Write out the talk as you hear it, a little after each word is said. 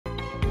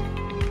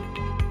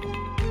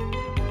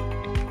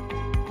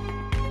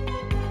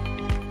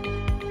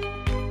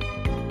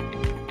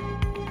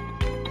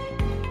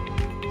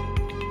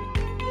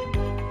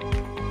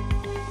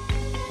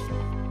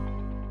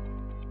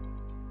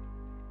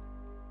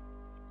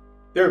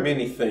There are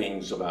many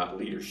things about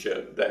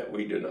leadership that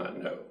we do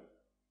not know.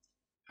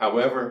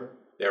 However,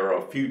 there are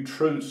a few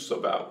truths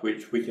about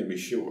which we can be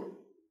sure.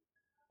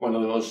 One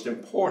of the most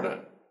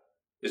important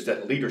is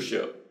that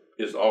leadership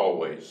is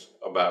always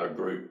about a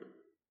group,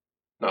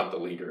 not the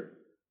leader.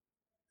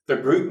 The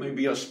group may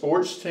be a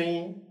sports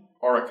team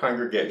or a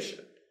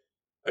congregation,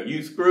 a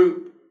youth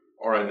group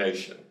or a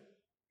nation.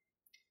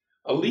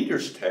 A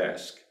leader's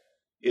task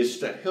is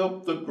to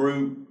help the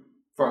group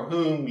for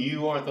whom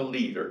you are the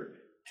leader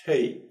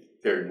take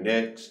their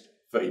next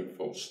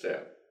faithful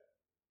step.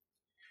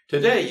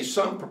 Today,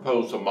 some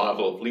propose a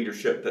model of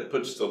leadership that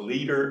puts the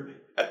leader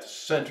at the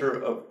center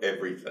of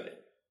everything.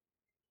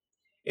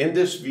 In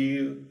this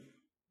view,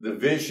 the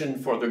vision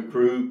for the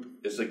group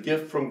is a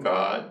gift from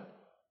God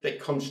that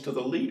comes to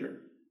the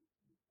leader,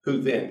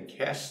 who then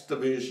casts the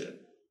vision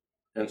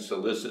and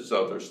solicits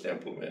others to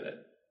implement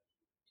it.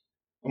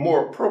 A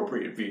more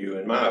appropriate view,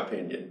 in my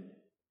opinion,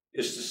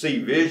 is to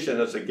see vision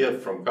as a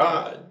gift from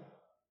God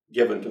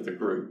given to the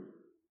group.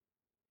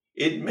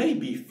 It may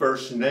be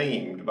first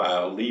named by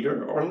a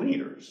leader or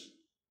leaders.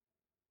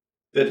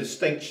 The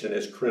distinction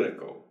is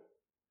critical.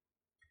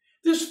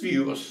 This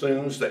view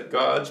assumes that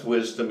God's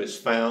wisdom is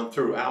found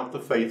throughout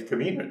the faith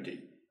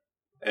community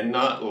and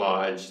not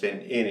lodged in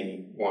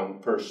any one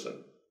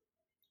person.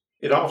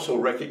 It also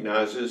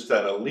recognizes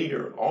that a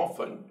leader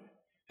often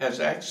has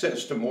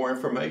access to more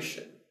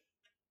information,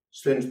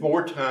 spends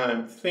more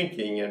time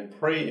thinking and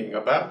praying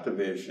about the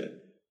vision,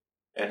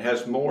 and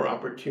has more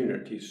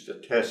opportunities to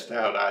test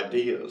out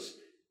ideas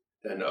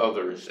than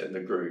others in the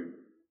group.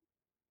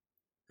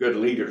 Good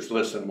leaders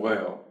listen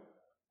well,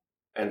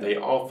 and they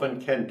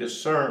often can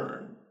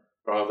discern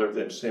rather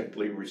than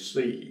simply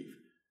receive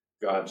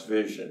God's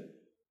vision.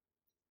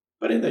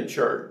 But in the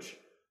church,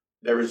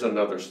 there is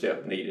another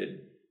step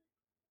needed.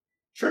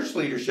 Church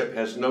leadership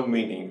has no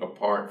meaning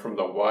apart from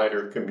the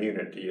wider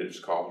community it is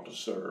called to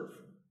serve.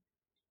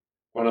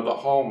 One of the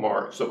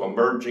hallmarks of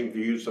emerging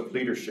views of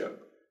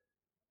leadership,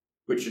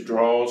 which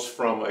draws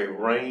from a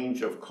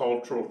range of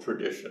cultural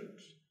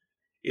traditions,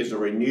 is a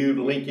renewed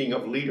linking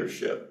of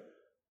leadership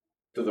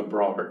to the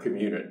broader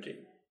community.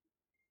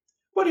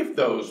 What if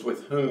those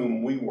with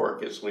whom we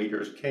work as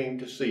leaders came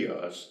to see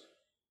us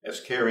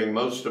as caring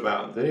most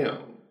about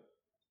them?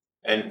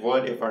 And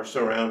what if our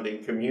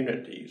surrounding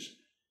communities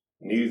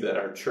knew that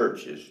our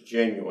churches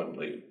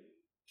genuinely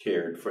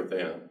cared for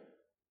them?